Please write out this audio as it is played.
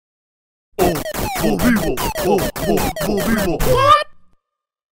What?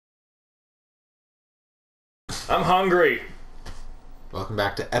 I'm hungry. Welcome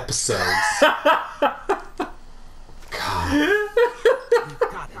back to episodes. God.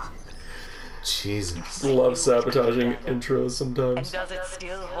 Jesus. Love sabotaging intros sometimes. Does it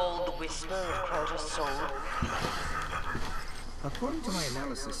still hold the whisper of Crota's soul? According to my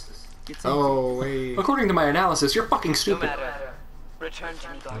analysis, it's Oh, wait. According to my analysis, you're fucking No stupid. matter. Return to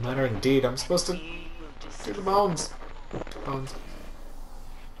me, No Guardian. matter indeed, I'm supposed to We will do deceive. the bones. Bones.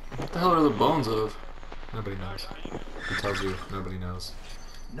 What the hell are the bones of? Nobody knows. He tells you nobody knows.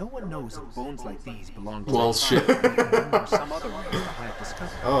 no one knows if bones like these belong to Well, shit. or some other one that I have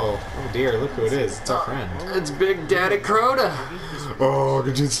discovered. Oh dear, look who it is. It's our friend. It's Big Daddy Crota. Oh,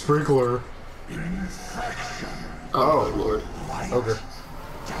 Gajit Sprinkler. Oh, Lord. Ogre.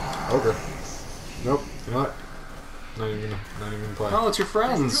 Ogre. Nope. You know what? Not even gonna play. Oh, it's your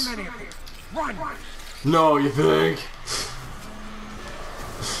friends. Too many of you. Run! No, you think?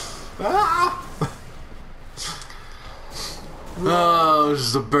 Ah! Oh, it's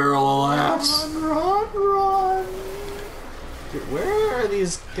just a barrel of laughs. Run! Dude, where are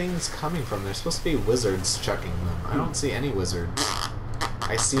these things coming from? They're supposed to be wizards chucking them. I don't see any wizards.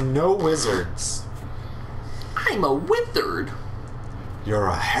 I see no wizards. I'm a wizard. You're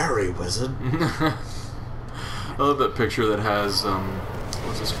a hairy wizard. I love that picture that has,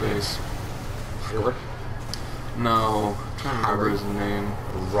 what's his face? You're No, I'm trying to remember his name.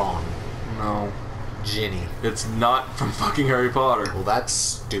 wrong. No, Ginny. it's not from fucking Harry Potter. Well, that's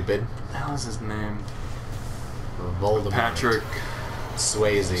stupid. What the hell is his name? Voldemort. Patrick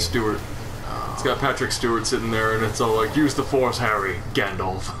Swayze. Stewart. It's got Patrick Stewart sitting there, and it's all like, use the Force, Harry.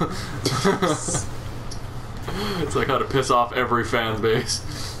 Gandalf. It's like how to piss off every fan base.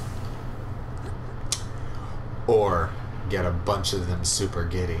 Or get a bunch of them super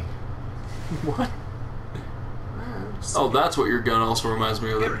giddy. What? Oh, that's what your gun also reminds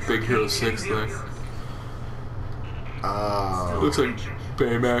me of, that Big Hero 6 thing. It Oh. looks like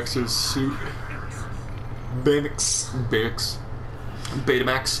Baymax's suit. Benix. Baymax.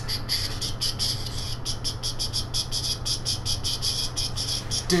 Betamax.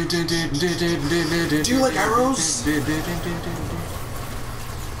 Do you like arrows? Oh,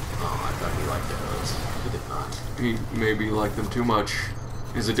 I thought he liked arrows. He did not. He maybe liked them too much.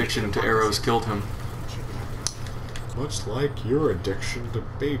 His addiction to arrows killed him. Much like your addiction to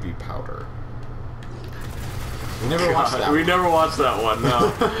baby powder. We never watched that. We one. never watched that one,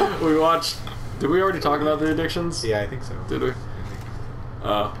 no. We watched... Did we already talk about the addictions? Yeah, I think so. Did we?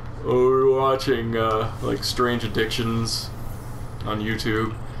 We were watching, like, strange addictions on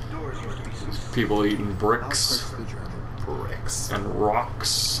YouTube. People eating bricks Bricks. and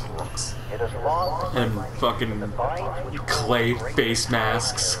rocks It is long and fucking clay face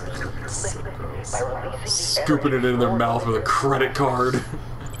masks, scooping it in their mouth with a credit card.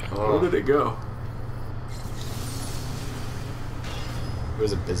 Where did it go? It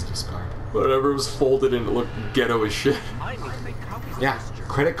was a business card. Whatever was folded and it looked ghetto as shit. I need to make copies of Yeah, this journal.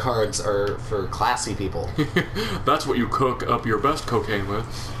 credit cards are for classy people. That's what you cook up your best cocaine with.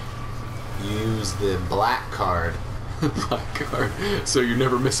 Use the black card. Black card. So you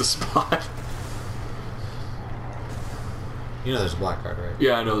never miss a spot. You know there's a black card, right?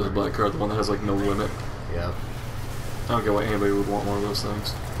 Yeah, I know there's a black card, the one that has like no limit. Yep. I don't get why anybody would want one of those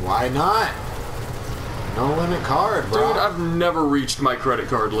things. Why not? No limit card, bro. Dude, I've never reached my credit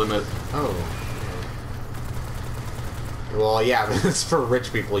card limit. Oh. Well, yeah, but it's for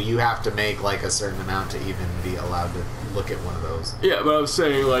rich people. You have to make like a certain amount to even be allowed to look at one of those. Yeah, but I was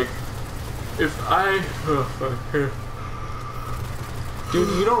saying, like, if I... Dude,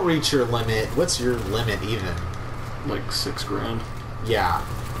 you don't reach your limit. What's your limit even? like $6 grand. Yeah.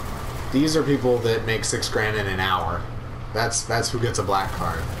 These are people that make $6 grand in an hour. That's who gets a black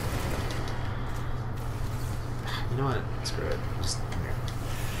card. You know what? Screw it. Just come here.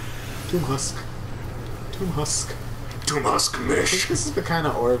 Tomb Husk. Tomb Husk. Du musst I think mich. this is the kind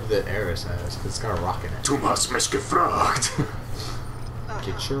of orb that Eris has, 'cause it's got a rock in it. Du hast mich gefragt.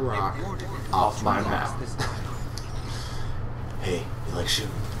 Get your rock off my map. This time. Hey, you like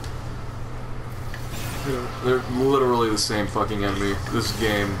shooting? They're literally the same fucking enemy. This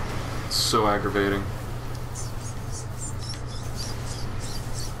game is so aggravating.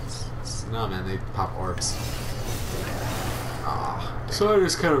 No, man, they pop orbs. Ah, So I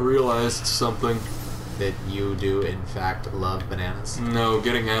just kind of realized something. that you do, in fact, love bananas. No,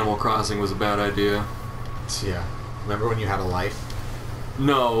 getting Animal Crossing was a bad idea. Yeah. Remember when you had a life?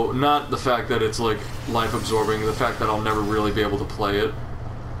 No, not the fact that it's like life absorbing, the fact that I'll never really be able to play it.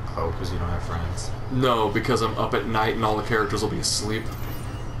 Oh, because you don't have friends. No, because I'm up at night and all the characters will be asleep.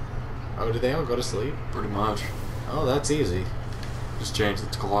 Oh, do they all go to sleep? Pretty much. Oh, that's easy. Just change the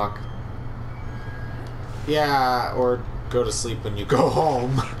clock. Yeah, or go to sleep when you go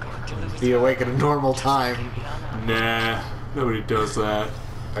home. Be awake at a normal time. Nah, nobody does that.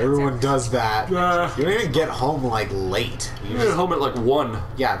 Everyone does that. Nah. You don't even get home like late. You get home at like 1.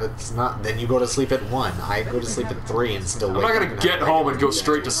 Yeah, that's not. Then you go to sleep at 1. I go to sleep at 3 and still. I'm not gonna get home and go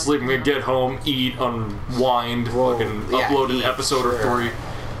straight to sleep. I'm gonna get home, eat, unwind, fucking upload an episode or 3.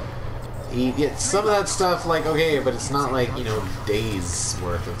 You get some of that stuff, like, okay, but it's not like, you know, days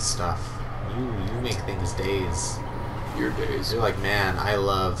worth of stuff. You make things days. Your days. You're like, man, I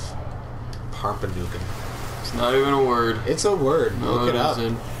love Parmpanukin. It's not even a word. It's a word. No, Look it up.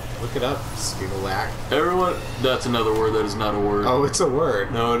 isn't. Look it up, Skigalack. Everyone, that's another word that is not a word. Oh, it's a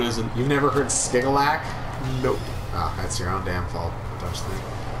word. No, it isn't. You've never heard Skigalack? Nope. Oh, that's your own damn fault, don't you think?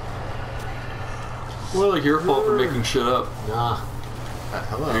 Well, like your fault for making shit up. Nah.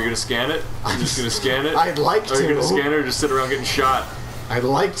 Hello. Are you gonna scan it? You're just gonna scan it? I'd like to. Are you gonna scan it or just sit around getting shot? I'd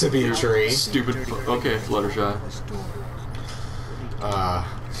like to be a tree. Stupid. Okay, Fluttershy.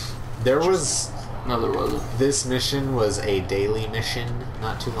 There was... No, there wasn't. This mission was a daily mission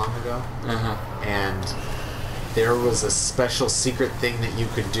not too long ago. Uh-huh. And there was a special secret thing that you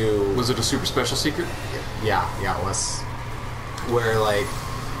could do. Was it a super special secret? Yeah, it was. Where, like...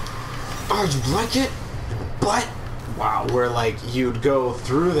 Oh, you like it? In the butt? Wow. Where, like, you'd go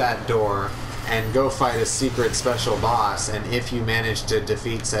through that door and go fight a secret special boss, and if you managed to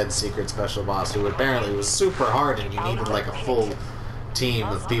defeat said secret special boss, who apparently was super hard and you needed, like, a full team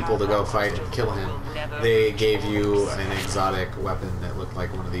of people to go fight and kill him, they gave you an exotic weapon that looked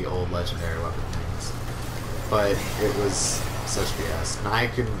like one of the old legendary weapon things. But it was such BS. And I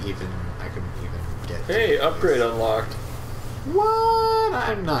couldn't even get... Hey, upgrade unlocked. What?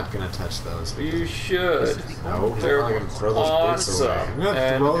 I'm not gonna touch those. You should. No, They're I'm gonna throw those boots away. I'm gonna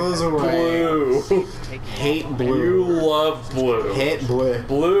And throw those away. Blue. Hate blue. You love blue. Hate blue.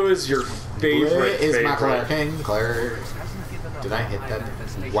 Blue is your favorite. Blue is my favorite. Claire King. Claire. Did I hit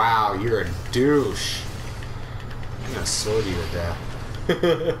that? Wow, you're a douche. I'm gonna sword you to death.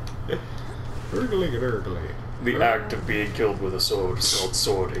 Gurgly. The act of being killed with a sword is called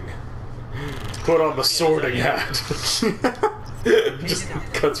swording. Put on the sorting hat. Just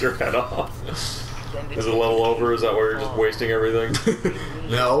cuts your head off. Is it level over? Is that where you're just wasting everything?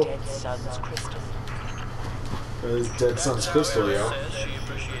 No. Dead Sun's crystal. It's Dead Sun's crystal, yo. Says she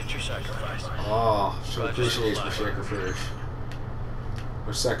appreciates your sacrifice. Oh, she appreciates my sacrifice.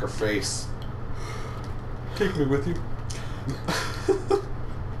 Or sacrifice. Take me with you.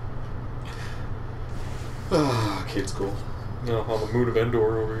 Ah, kid's cool. No, on the moon of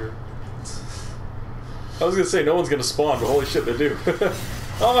Endor over here. I was gonna say no one's gonna spawn, but holy shit, they do.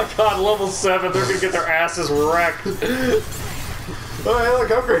 Oh my god, level 7, they're gonna get their asses wrecked. Oh, hey, look,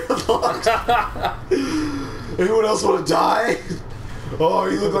 upgrade unlocked. Anyone else want to die? Oh,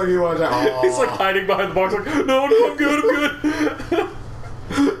 you look like you want to die. Oh. He's like hiding behind the box, like, no, I'm good,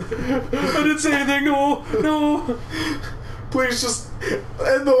 I didn't say anything, no. Please just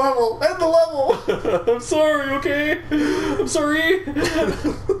end the level. End the level. I'm sorry, okay? I'm sorry.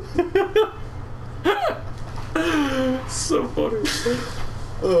 So funny.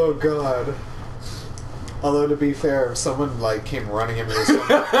 Oh god. Although to be fair, if someone like came running into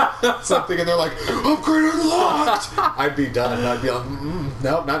something and they're like, upgrade unlocked, I'd be done. I'd be like,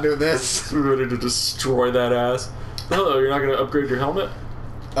 nope, not doing this. Ready to destroy that ass. Hello, you're not gonna upgrade your helmet?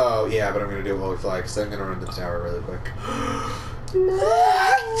 Oh yeah, but I'm gonna do it while we fly because I'm gonna run to the tower really quick.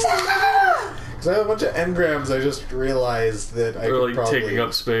 Because I have a bunch of engrams. I just realized that I They're could like probably taking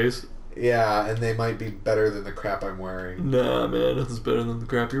up space. Yeah, and they might be better than the crap I'm wearing. Nah, man, nothing's better than the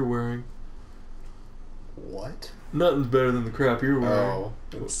crap you're wearing. What? Nothing's better than the crap you're wearing. Oh,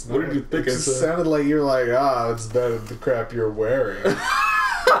 it's What did you think It I just said? sounded like you're like, it's better than the crap you're wearing.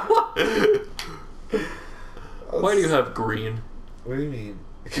 Why do you have green? What do you mean?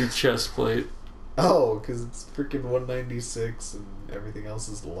 Your chest plate. Oh, because it's freaking 196 and everything else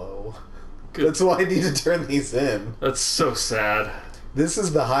is low. Good. That's why I need to turn these in. That's so sad. This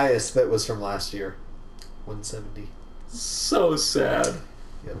is the highest that was from last year. 170. So sad.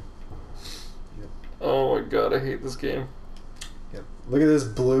 Yep. Oh my god, I hate this game. Yep. Look at this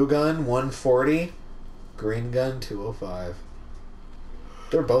blue gun, 140. Green gun, 205.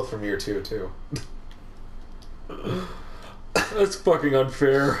 They're both from year 2, too. That's fucking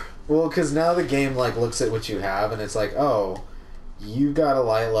unfair. Well, because now the game like looks at what you have and it's like, oh, you got a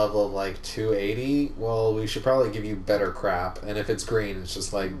light level of like 280. Well, we should probably give you better crap. And if it's green, it's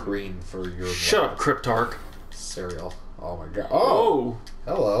just like green for your Shut up, Cryptarch. cereal. Oh my god. Oh.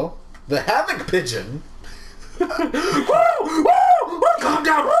 Hello. The Havoc Pigeon. Woo! Woo! Woo! Calm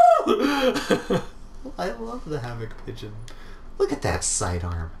down! Woo! I love the Havoc Pigeon. Look at that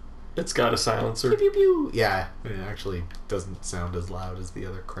sidearm. It's got a silencer. Pew, pew, pew. Yeah, it actually doesn't sound as loud as the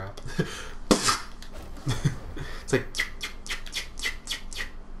other crap. It's like...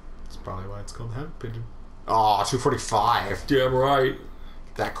 That's probably why it's called the Havoc Pigeon. Oh, 245. Damn right.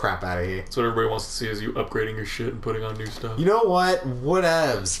 Get that crap out of here. That's what everybody wants to see is you upgrading your shit and putting on new stuff. You know what?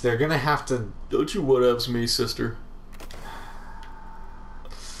 Whatevs. They're gonna have to... Don't you whatevs me, sister.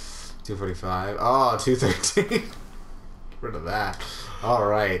 245. Oh, 213. Get rid of that.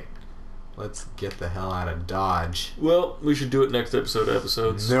 Alright. Let's get the hell out of Dodge. Well, we should do it next episode of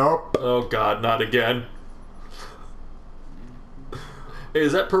episodes. Nope. Oh god, not again. Hey,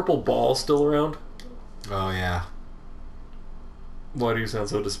 is that purple ball still around? Oh, yeah. Why do you sound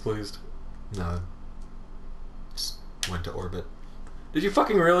so displeased? No. Just went to orbit. Did you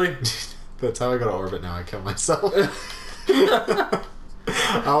fucking really? That's how I go to orbit now. I kill myself.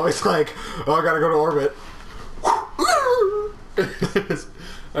 I always like, oh, I gotta go to orbit.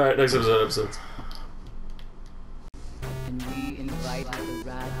 Alright, next episodes. And we invite the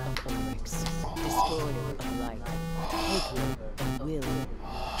wrath of Oryx, destroyer of light, taker of will,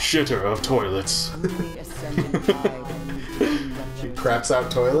 Shitter of toilets. only ascendant tide and She craps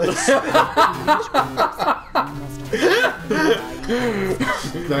out toilets.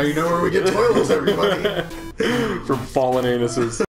 Now you know where we get toilets, everybody. From fallen anuses.